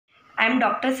I am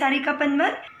Dr. Sarika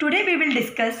Panwar. Today we will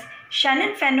discuss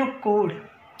Shanon Fano code,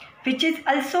 which is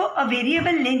also a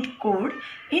variable length code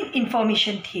in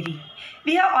information theory.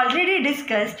 We have already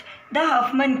discussed the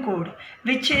Huffman code,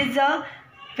 which is a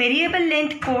variable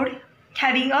length code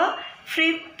having a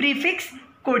prefix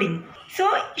coding. So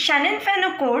Shanon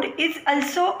Fano code is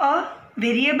also a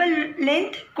variable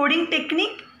length coding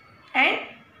technique and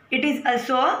it is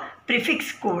also a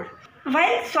prefix code.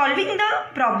 While solving the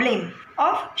problem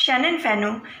of Shanon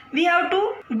Fano, we have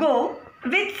to go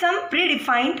with some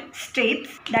predefined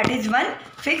steps, that is one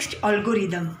fixed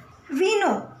algorithm. We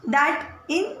know that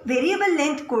in variable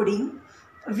length coding,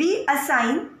 we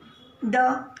assign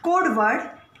the code word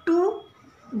to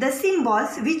the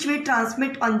symbols which we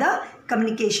transmit on the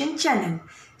communication channel.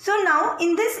 So now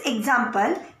in this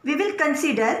example, we will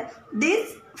consider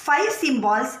these 5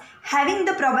 symbols having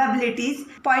the probabilities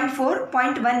 0.4,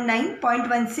 0.19,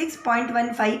 0.16,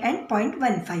 0.15 and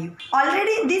 0.15.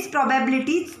 Already these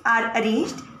probabilities are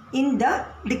arranged in the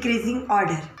decreasing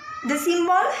order. The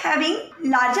symbol having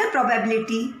larger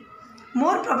probability,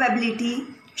 more probability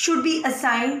should be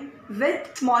assigned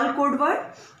with small code word,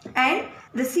 and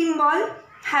the symbol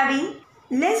having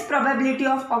less probability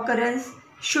of occurrence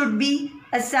should be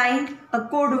assigned a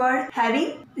code word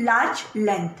having large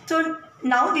length. So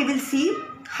now we will see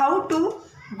how to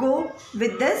go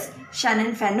with this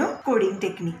Shanon Fano coding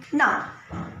technique. Now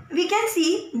we can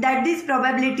see that these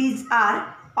probabilities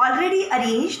are already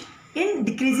arranged in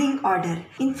decreasing order.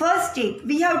 In first step,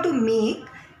 we have to make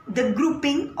the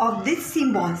grouping of these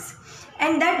symbols,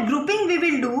 and that grouping we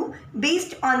will do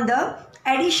based on the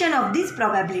addition of these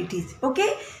probabilities.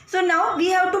 Okay, so now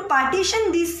we have to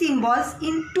partition these symbols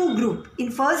in 2 groups.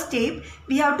 In first step,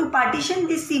 we have to partition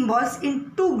these symbols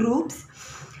in 2 groups,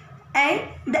 and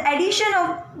the addition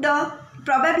of the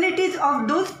probabilities of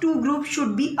those 2 groups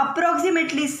should be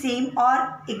approximately same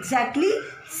or exactly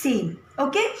same.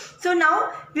 Okay, so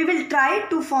now we will try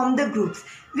to form the groups.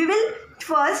 We will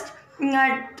first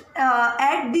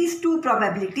add these 2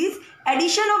 probabilities.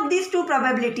 Addition of these 2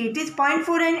 probability, it is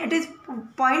 0.4 and it is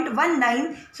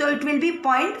 0.19, so it will be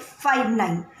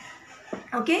 0.59.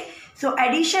 Okay, so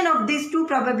addition of these 2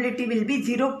 probability will be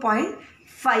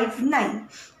 0.59,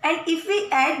 and if we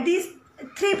add these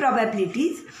 3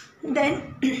 probabilities,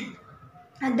 then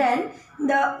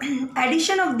the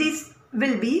addition of this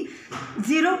will be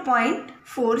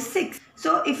 0.46.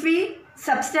 so if we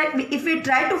subtract, if we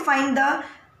try to find the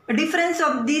difference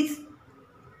of these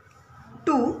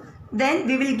 2, then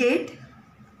we will get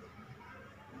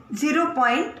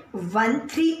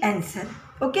 0.13 answer.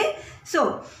 Okay,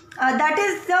 so that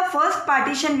is the first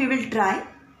partition we will try.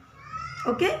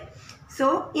 Okay,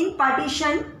 so in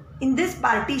this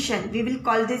partition we will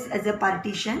call this as a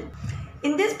partition.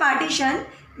 In this partition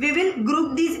we will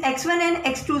group these x1 and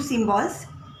x2 symbols,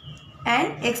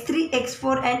 and x3,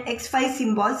 x4 and x5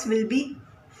 symbols will be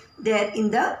there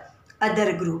in the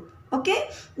other group. Okay,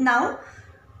 now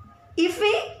if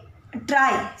we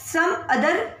try some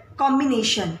other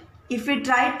combination, if we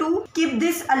try to keep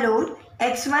this alone,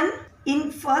 x1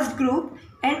 in first group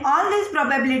and all these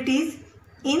probabilities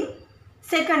in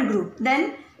second group,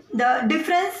 then the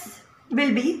difference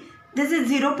will be, this is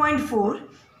 0.4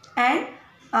 and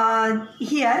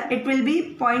here it will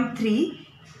be 0.3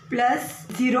 plus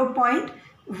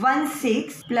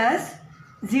 0.16 plus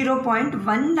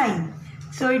 0.19.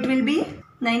 So it will be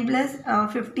 9 plus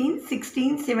 15,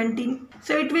 16, 17.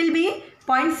 So it will be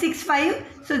 0.65.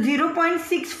 So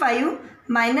 0.65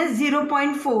 minus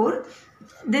 0.4.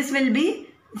 This will be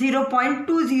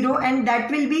 0.20, and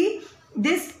that will be,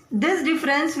 this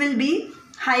difference will be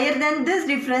higher than this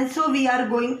difference. So we are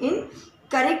going in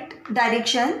correct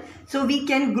direction. So we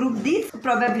can group these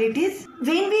probabilities.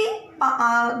 When we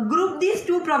group these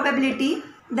 2 probability,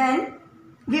 then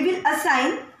we will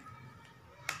assign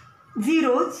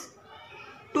zeros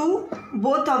to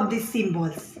both of these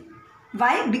symbols.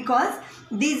 Why? Because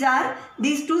these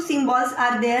 2 symbols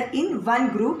are there in one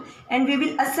group, and we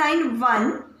will assign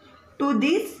 1 to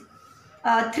these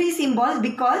 3 symbols,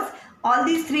 because all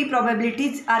these 3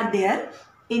 probabilities are there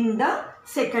in the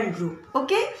second group.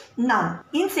 Okay, now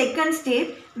in second step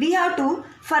we have to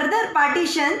further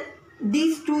partition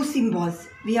these 2 symbols.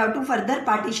 We have to further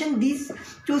partition these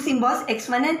 2 symbols,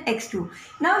 x1 and x2.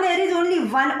 Now there is only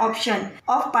one option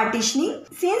of partitioning.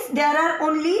 Since there are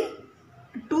only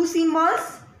 2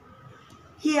 symbols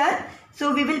here,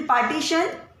 so we will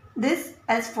partition this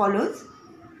as follows.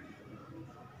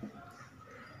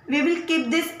 We will keep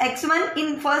this x1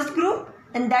 in first group,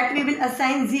 and that we will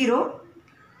assign 0,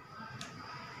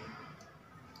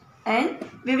 and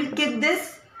we will keep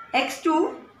this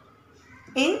x2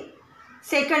 in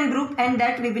second group, and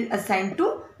that we will assign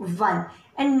to 1.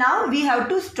 And now we have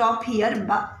to stop here.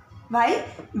 Why?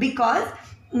 Because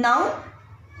now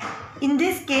in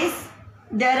this case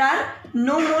there are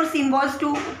no more symbols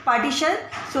to partition,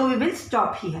 so we will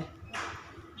stop here.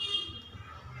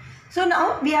 So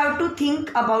now we have to think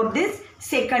about this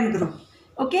second group.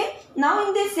 Okay, now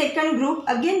in this second group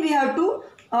again we have to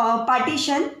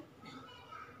partition.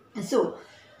 So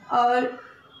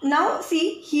now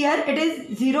see here it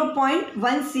is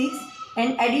 0.16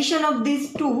 and addition of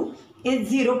these two is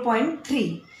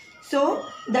 0.3. So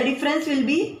the difference will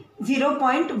be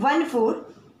 0.14.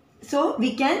 So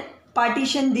we can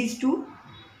partition these two,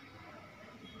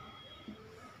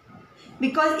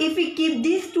 because if we keep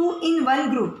these two in one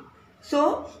group,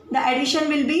 so the addition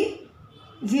will be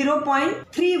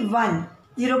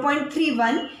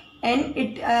 0.31 and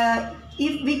it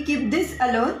if we keep this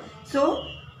alone, so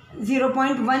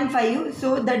 0.15,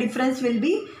 so the difference will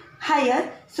be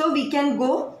higher. So we can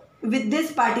go with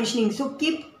this partitioning. So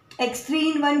keep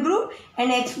x3 in one group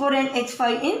and x4 and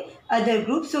x5 in other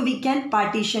group. So we can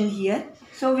partition here.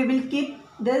 So we will keep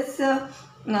this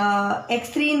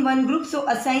x3 in one group, so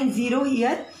assign 0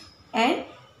 here, and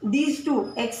these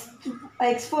two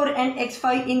x4 and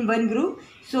x5 in one group,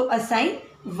 so assign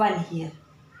 1 here.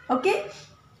 Okay,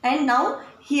 and now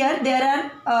here there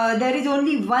is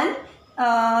only one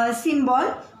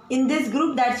symbol in this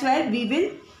group, that's why we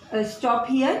will stop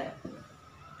here.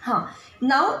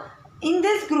 Now in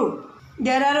this group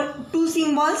there are two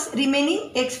symbols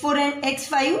remaining, x4 and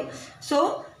x5,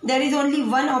 so there is only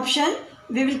one option.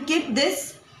 We will keep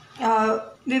this,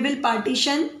 we will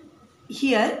partition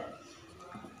here.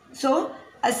 So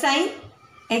assign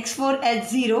x4 as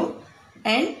 0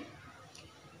 and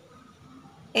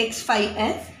x5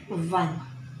 as 1.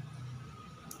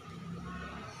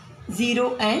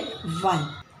 0 and 1.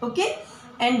 Okay,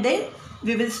 and then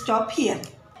we will stop here.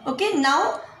 Okay,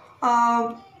 now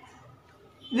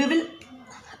we will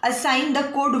assign the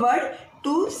code word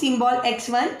to symbol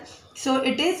x1. So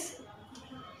it is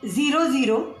 0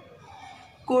 0.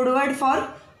 Code word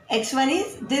for x1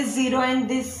 is this 0 and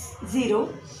this 0.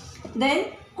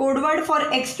 Then code word for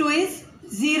x2 is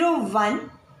 0 1.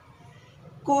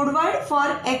 Code word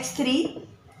for x3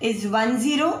 is 1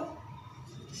 0.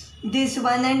 This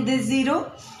 1 and this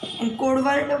 0. And code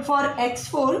word for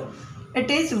x4 it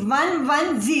is 1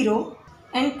 1 0.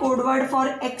 And code word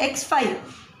for x5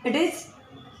 it is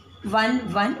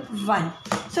 1 1 1.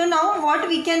 So now what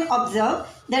we can observe,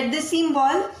 that the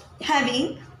symbol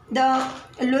having the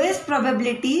lowest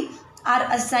probability are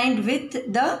assigned with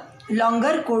the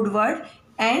longer code word,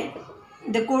 and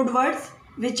the code words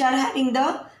which are having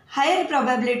the higher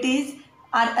probabilities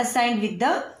are assigned with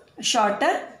the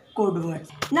shorter code words.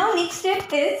 Now next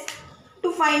step is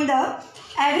to find the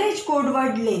average code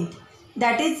word length,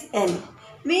 that is L.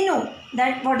 We know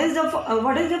that what is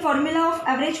the formula of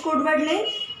average code word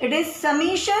length? It is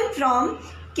summation from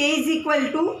k is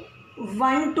equal to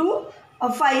 1 to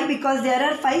 5, because there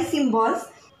are 5 symbols,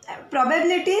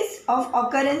 probabilities of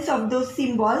occurrence of those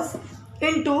symbols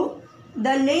into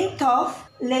the length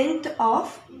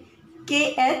of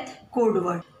kth code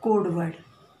word.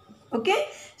 Okay,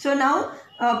 so now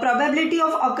probability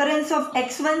of occurrence of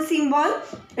x1 symbol,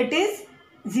 it is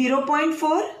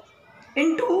 0.4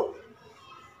 into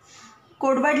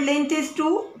code word length is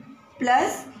 2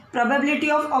 plus probability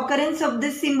of occurrence of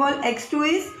this symbol x2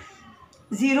 is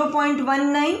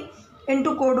 0.19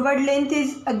 into code word length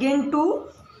is again 2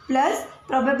 plus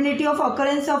probability of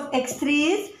occurrence of x3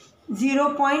 is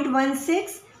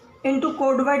 0.16 into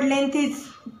code word length is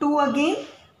 2 again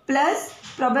plus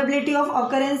probability of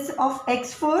occurrence of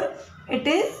x4, it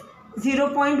is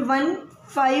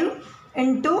 0.15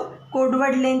 into code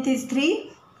word length is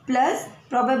 3 plus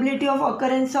probability of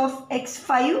occurrence of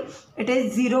x5, it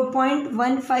is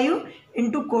 0.15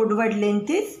 into code word length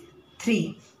is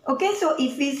 3. Okay, so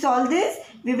if we solve this,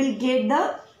 we will get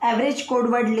the average code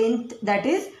word length, that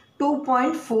is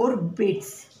 2.4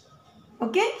 bits.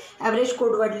 Okay, average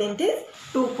code word length is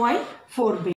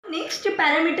 2.4 bits. Next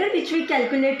parameter which we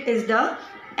calculate is the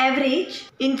average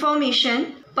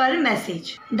information per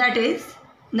message, that is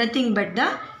nothing but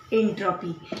the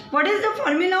entropy. What is the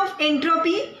formula of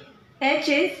entropy? H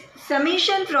is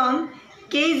summation from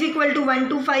k is equal to 1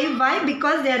 to 5. Why?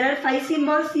 Because there are 5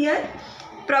 symbols here.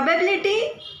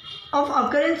 Probability of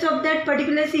occurrence of that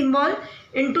particular symbol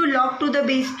into log to the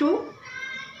base 2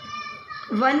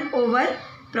 1 over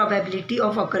probability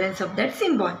of occurrence of that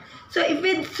symbol. So if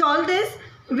we solve this,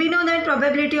 we know that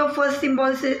probability of first symbol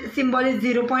is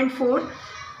 0.4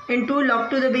 into log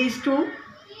to the base 2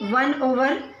 1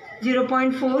 over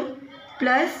 0.4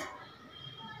 plus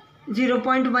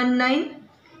 0.19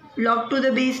 log to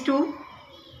the base 2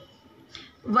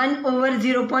 1 over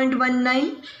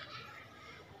 0.19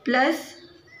 plus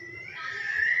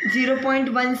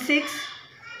 0.16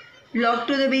 log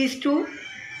to the base 2,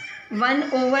 1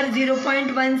 over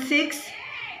 0.16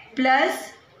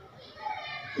 plus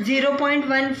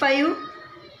 0.15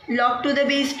 log to the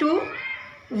base 2,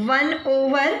 1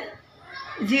 over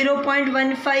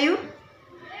 0.15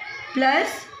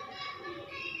 plus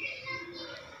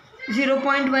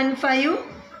 0.15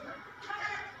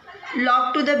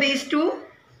 log to the base 2,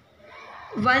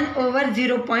 1 over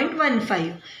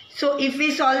 0.15. So if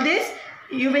we solve this,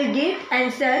 you will get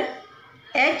answer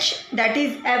H, that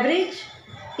is average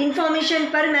information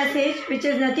per message, which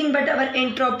is nothing but our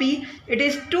entropy. It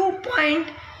is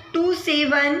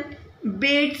 2.27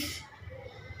 bits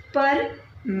per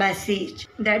message.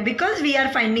 That because we are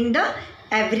finding the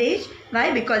average.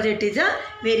 Why? Because it is a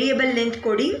variable length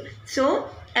coding. So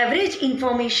average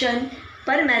information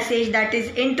per message, that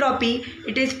is entropy,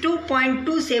 it is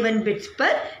 2.27 bits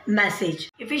per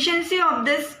message. Efficiency of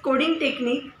this coding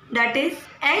technique, that is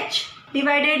H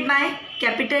divided by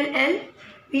capital L.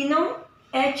 We know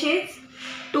H is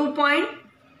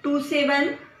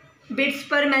 2.27 bits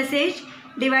per message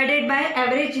divided by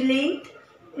average length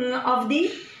of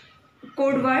the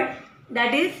code word,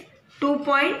 that is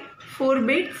 2.4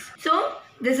 bits. So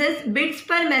this is bits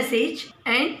per message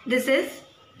and this is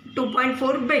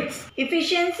 2.4 bits.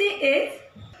 Efficiency is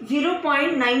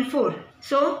 0.94.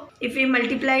 So if we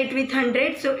multiply it with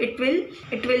 100, so it will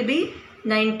be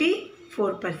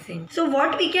 94%. So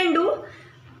what we can do,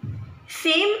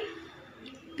 same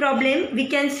problem we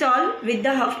can solve with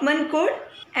the Huffman code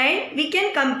and we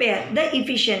can compare the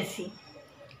efficiency,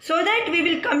 so that we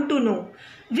will come to know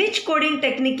which coding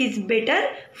technique is better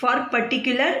for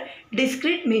particular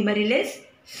discrete memoryless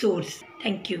source.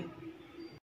 Thank you.